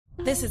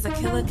This is a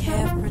Killa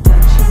production.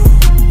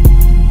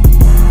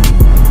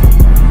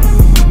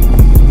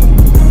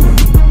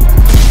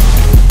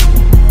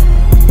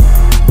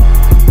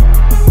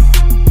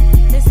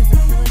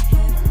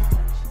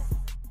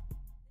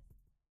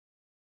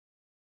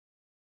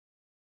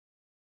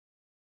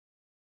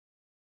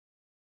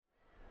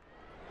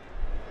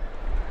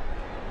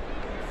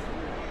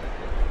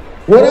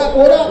 What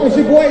up? It's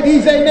your boy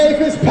DJ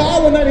Nathan's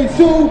Power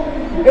 92.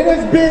 It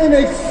has been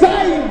an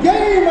exciting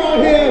game out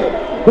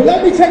here. But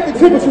let me check the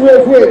temperature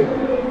real quick.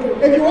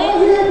 If you're out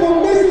here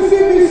from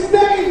Mississippi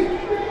State,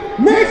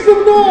 make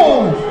some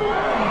noise.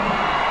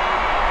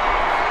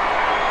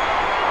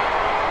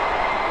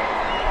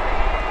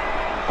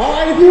 All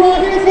right, if you're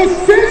out here for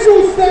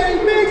Central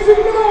State, make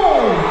some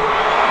noise.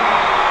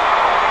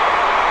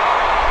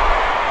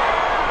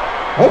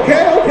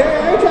 Okay,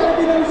 I ain't trying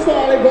to be no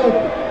started,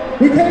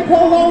 but we can't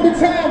prolong the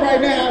time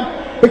right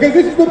now because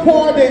this is the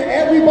part that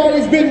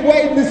everybody's been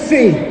waiting to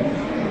see.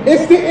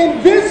 It's the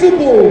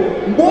invincible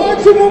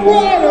marching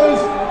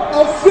marauders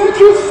of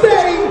Central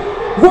State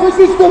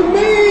versus the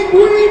mean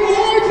green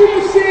marching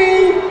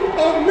machine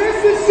of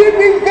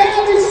Mississippi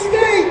Valley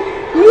State.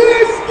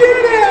 Let's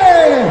get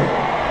it!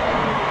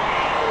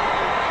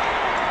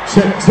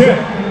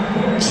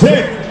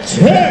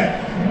 Check.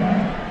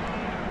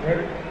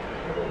 Ready?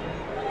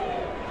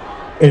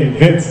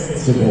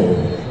 Invincible.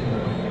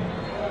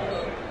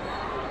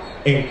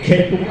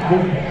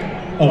 Incapable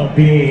of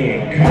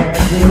being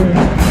conquered,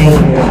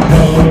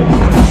 overcome,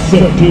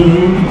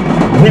 subdued,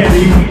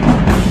 ready,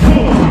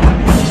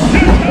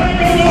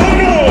 Chicago,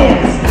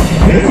 Illinois!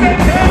 It's that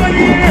time of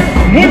year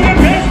when the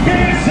best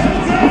band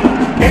shows up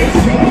and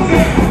shows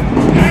out.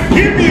 I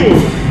give you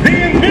the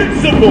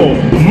invincible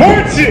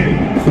marching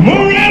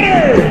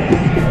marauders!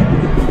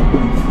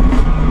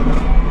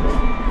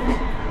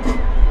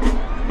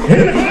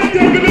 In high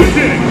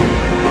definition!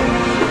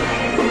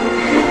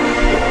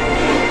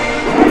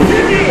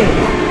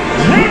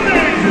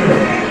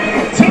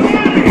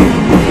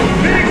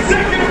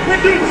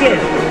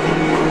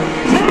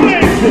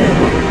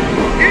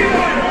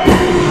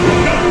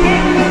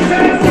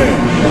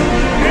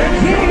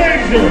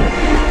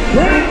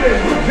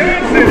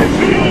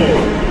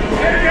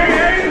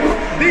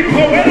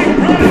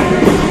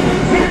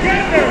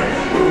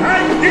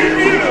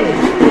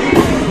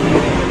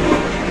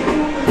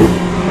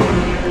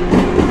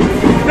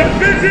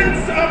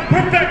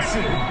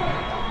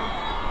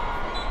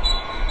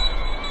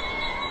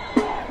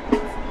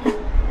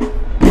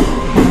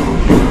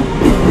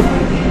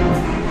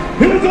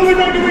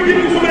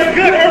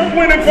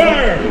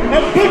 Fire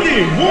of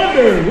Boogie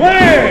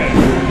Wonderland!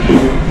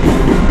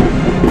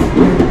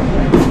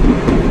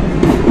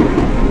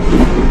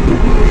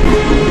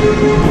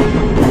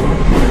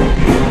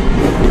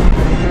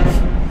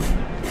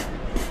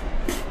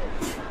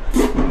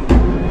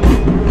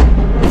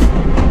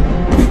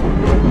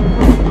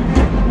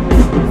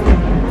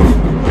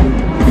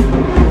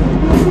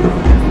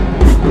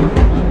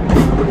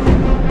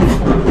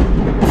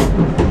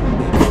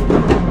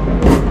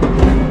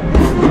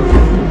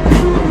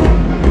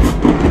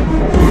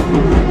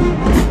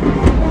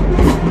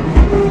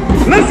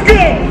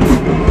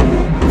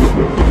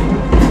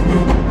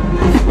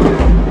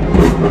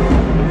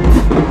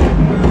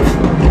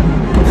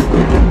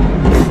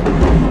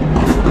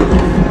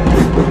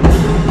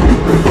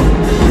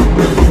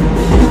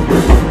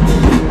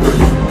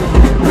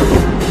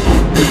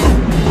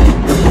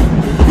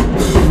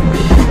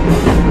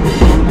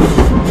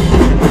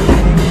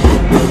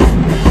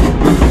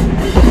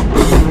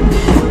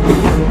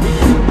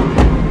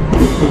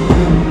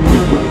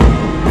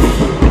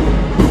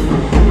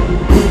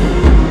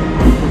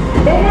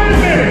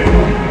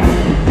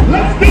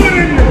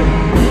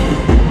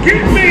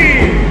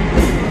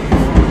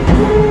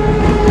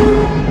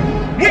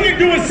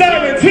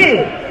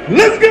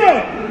 Let's go!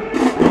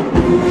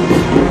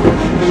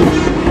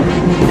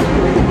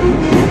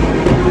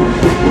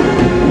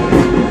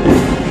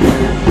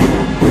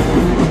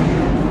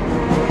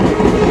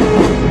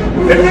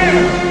 And now,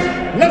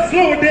 let's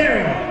slow it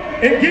down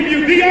and give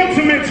you the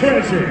ultimate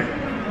treasure.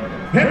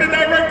 And the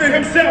director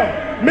himself,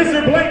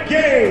 Mr. Blake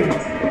Gaines,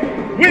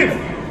 with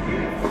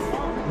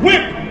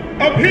Whip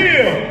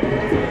Appeal.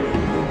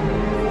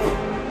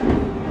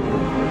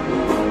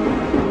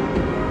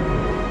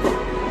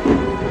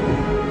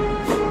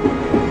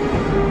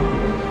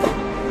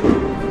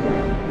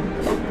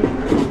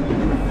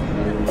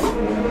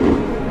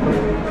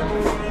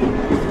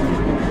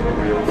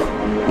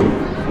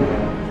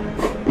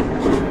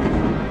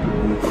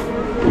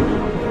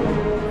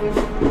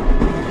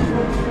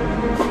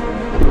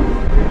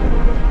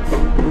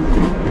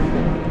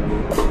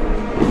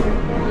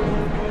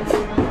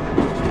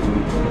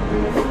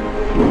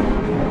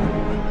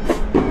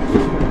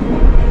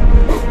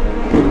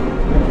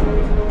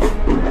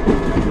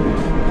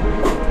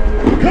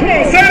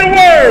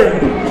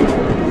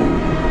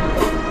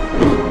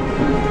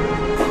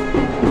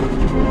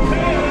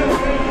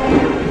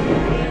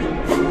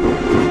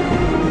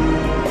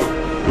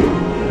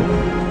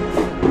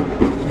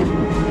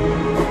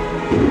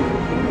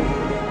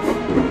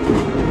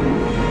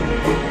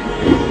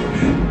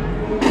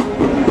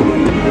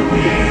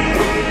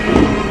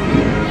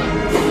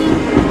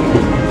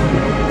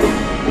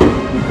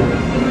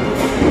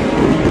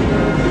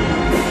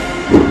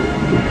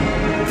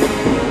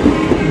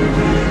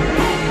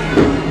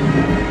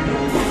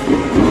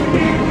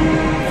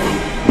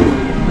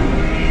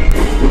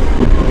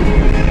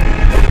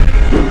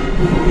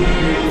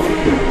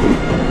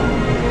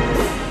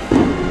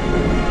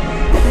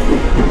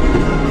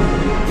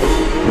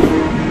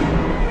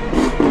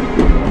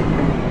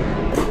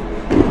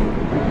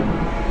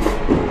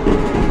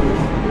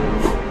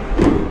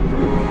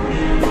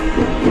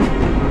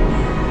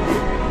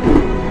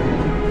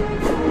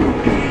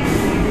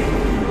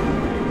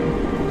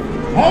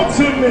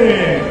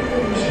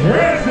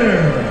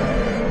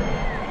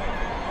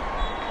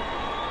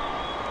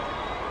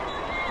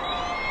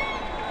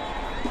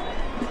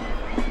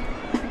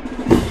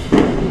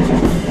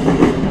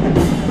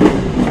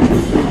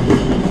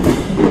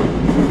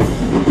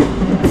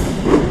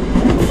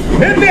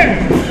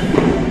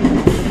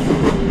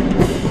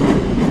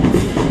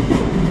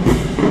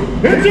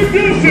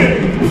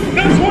 Introducing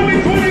the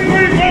 2023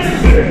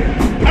 version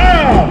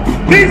of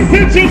the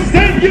Central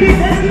State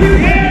University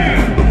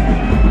Band.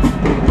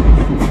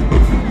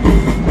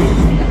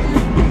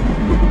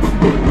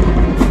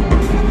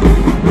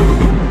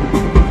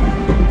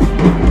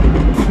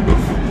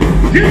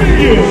 Giving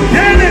you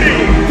Kennedy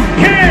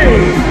K.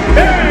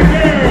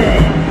 Bagger.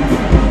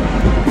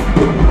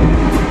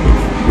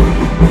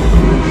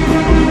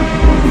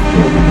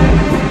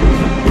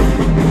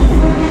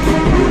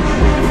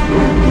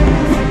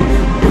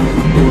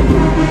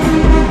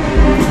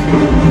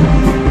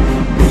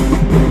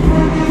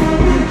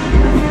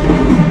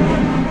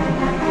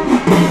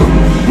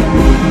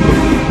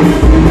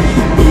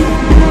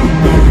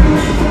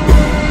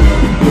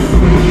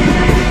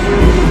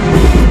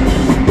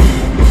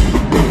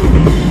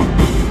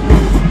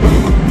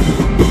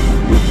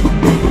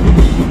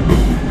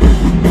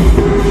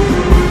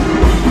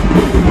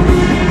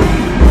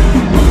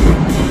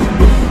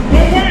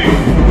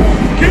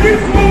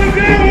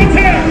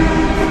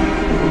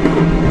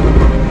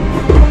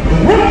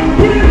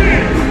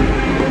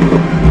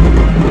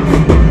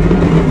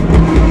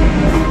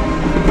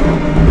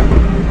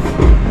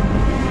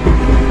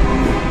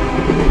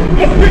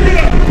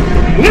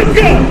 Let's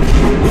go!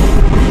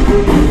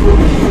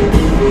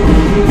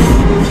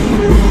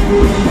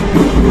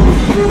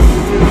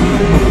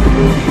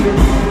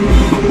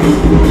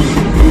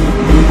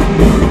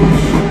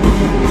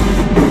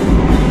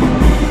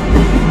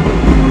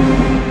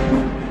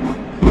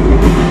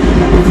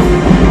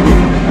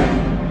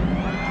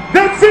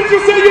 That's Central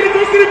State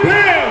University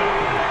Band!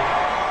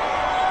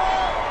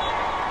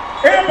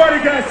 Everybody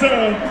got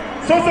some.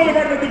 So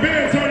celebrating that the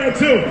band turned up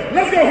too.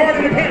 Let's go hard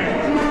in the paint.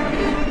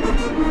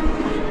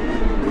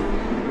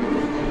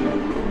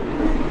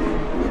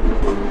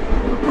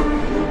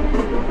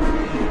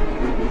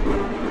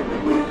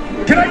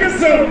 Can I get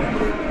some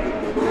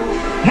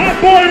hot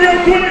boy real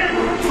quick?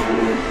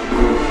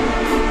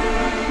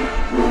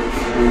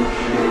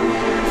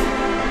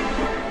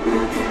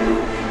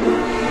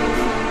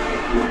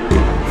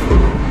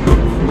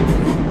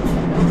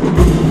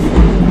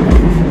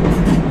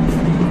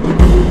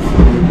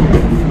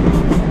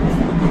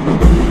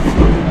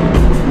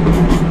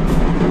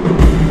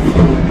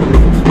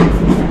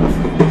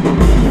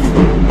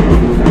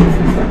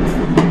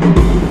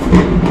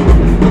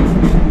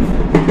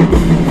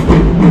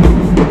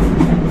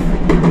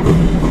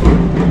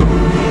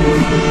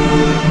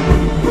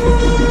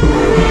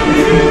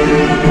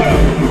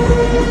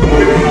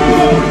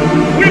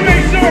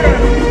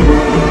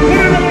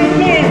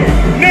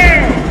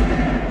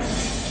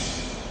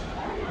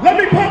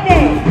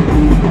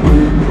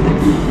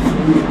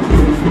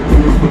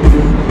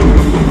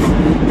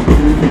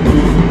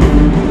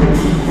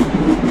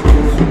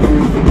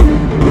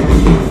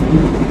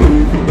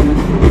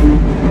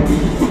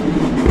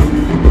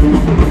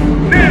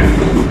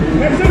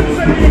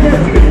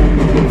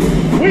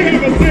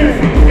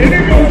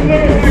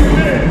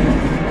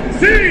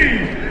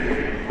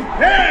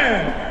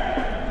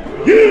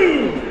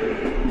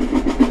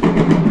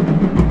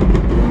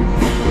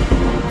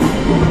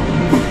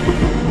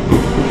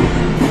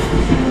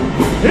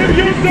 If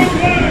you're so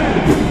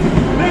glad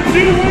that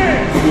you win,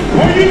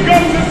 or you go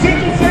to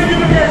Central State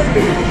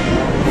University,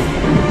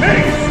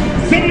 make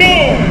some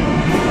noise.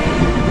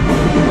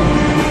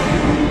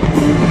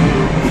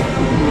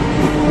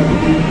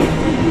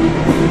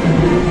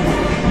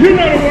 You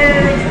know the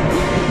words.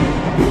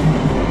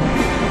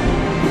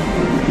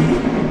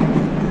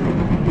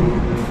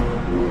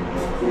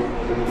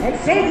 I'm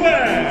so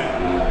glad.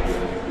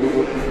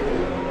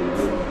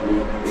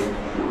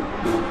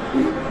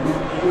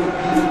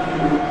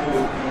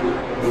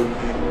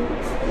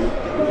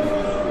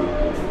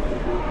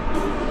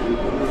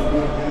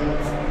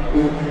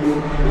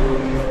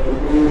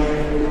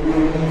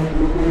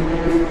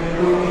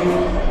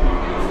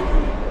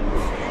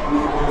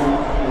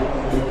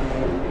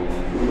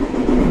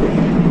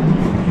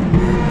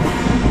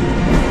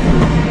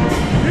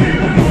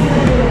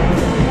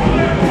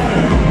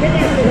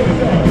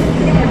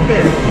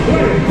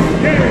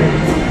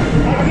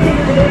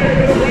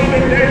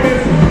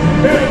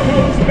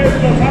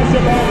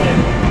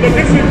 The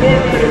district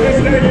coordinator, this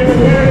lady in the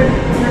way,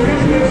 the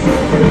commissioner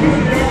for the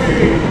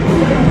PCRE,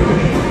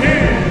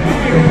 and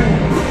I am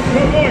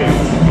the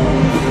voice.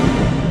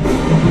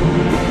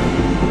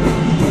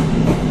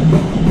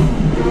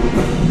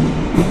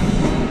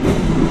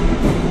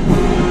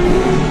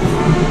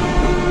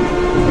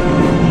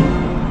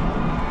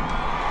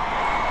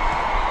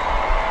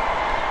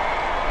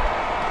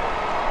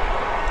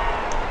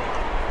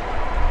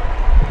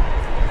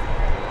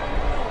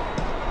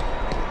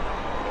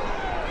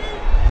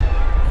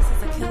 This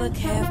is a Killa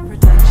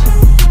production.